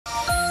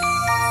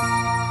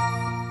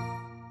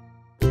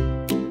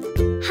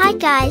Hi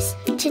guys,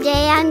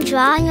 today I'm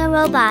drawing a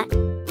robot.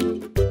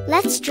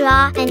 Let's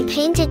draw and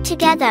paint it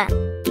together.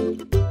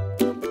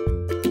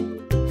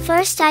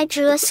 First I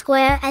drew a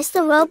square as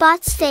the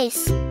robot's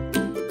face.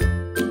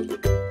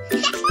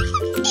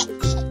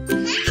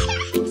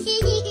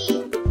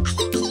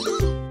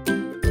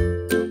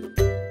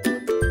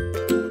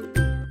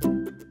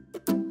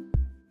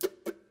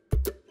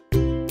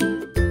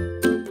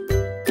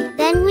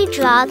 Then we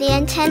draw the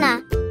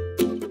antenna.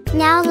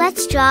 Now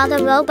let's draw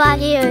the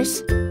robot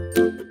ears.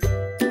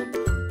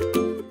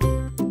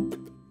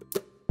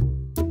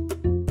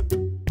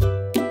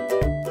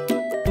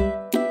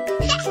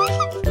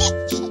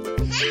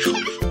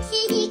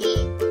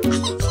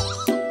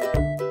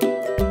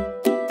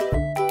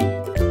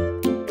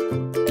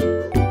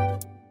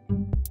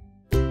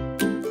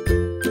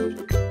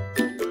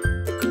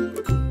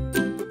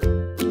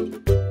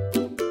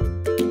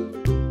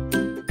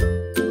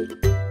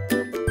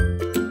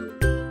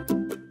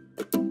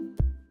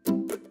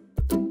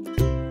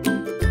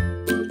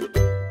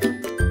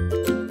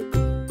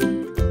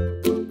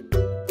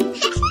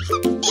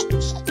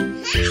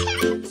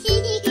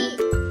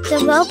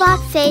 The robot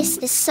face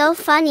is so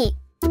funny.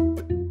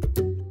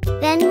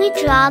 Then we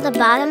draw the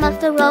bottom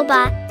of the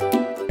robot.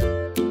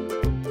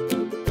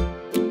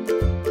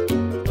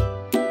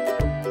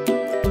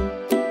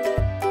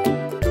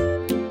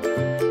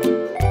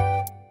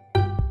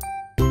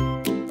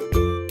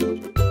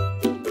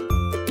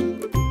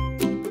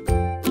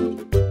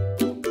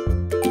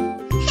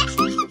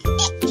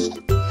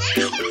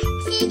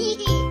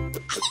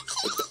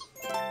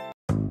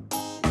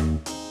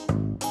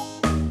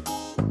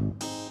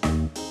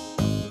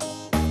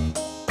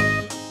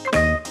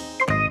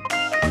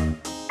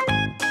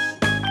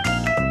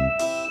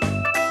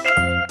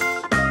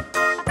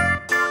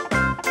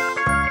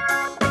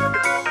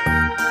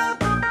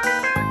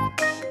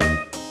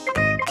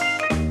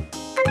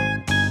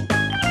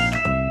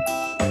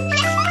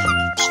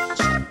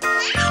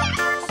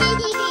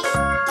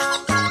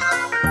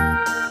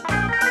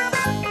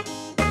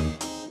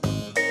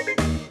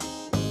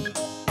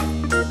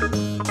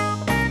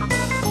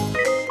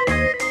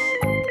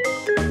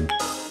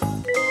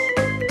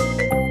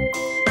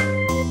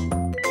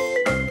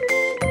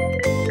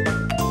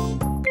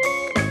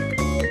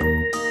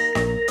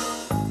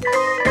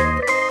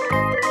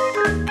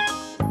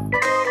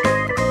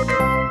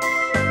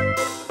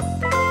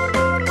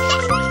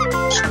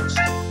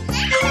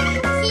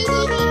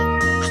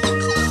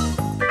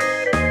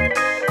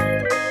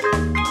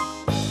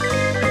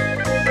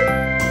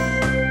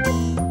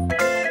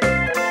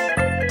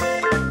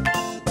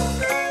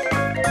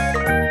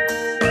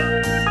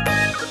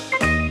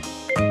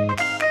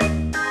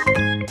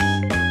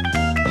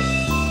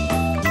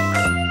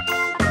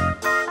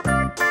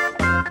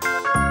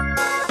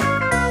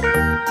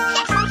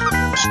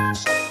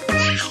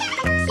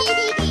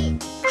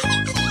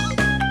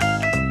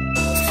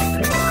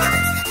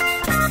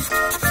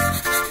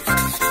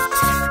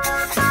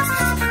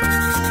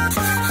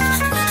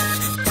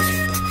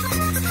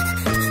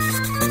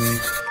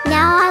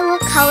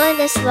 Color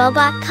this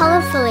robot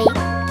colorfully.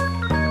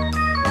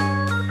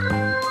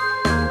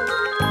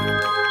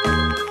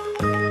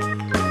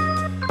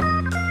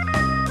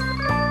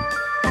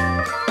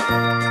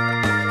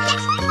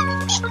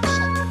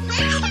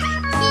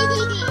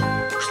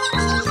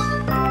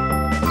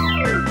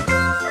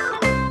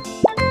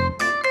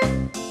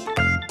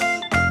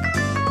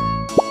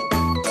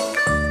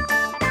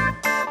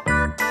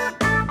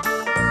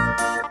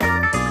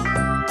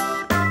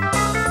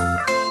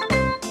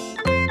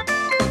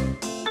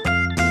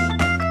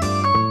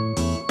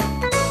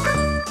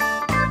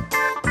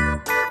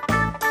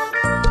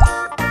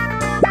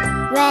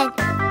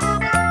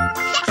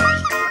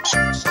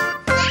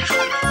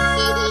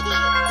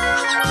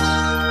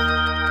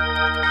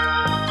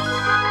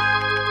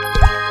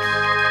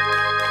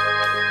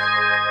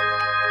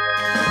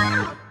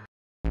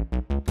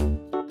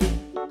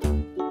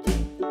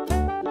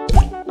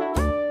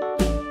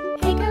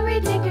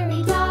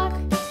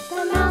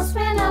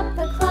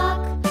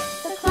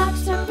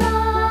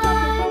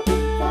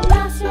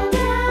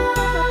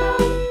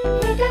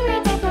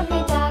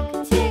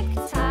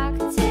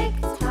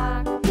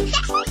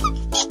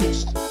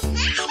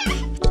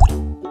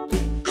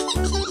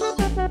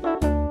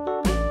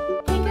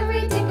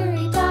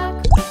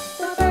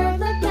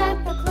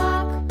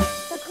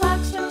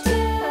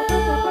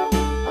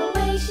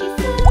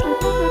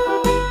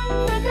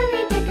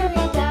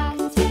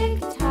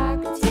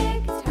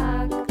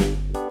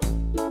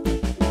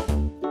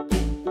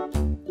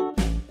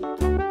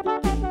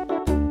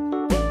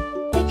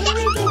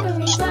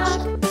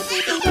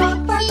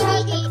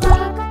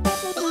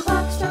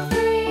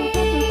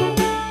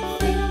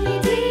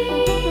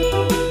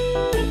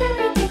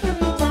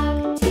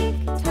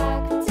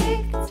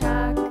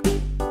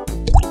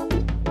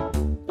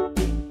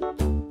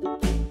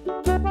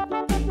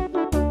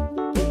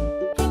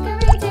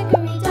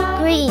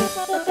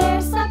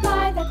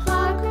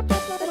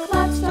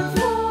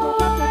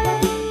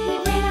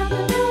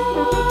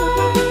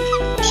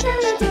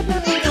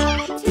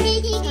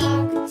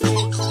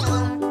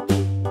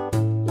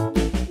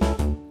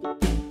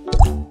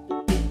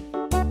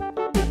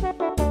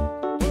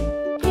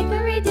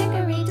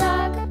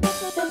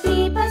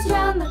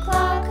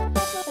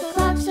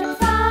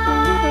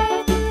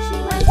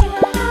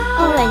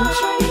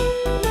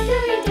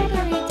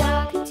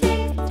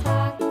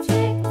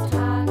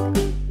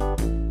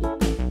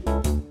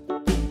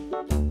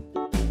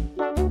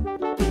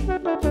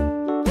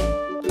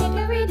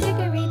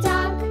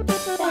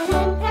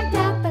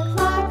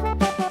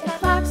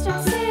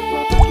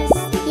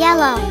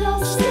 yellow.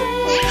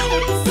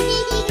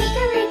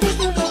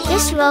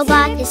 This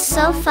robot is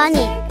so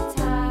funny.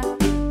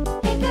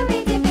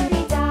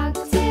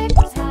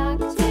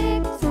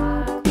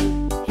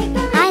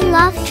 I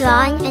love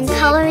drawing and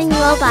coloring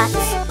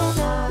robots.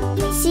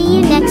 See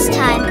you next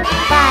time.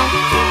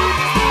 Bye.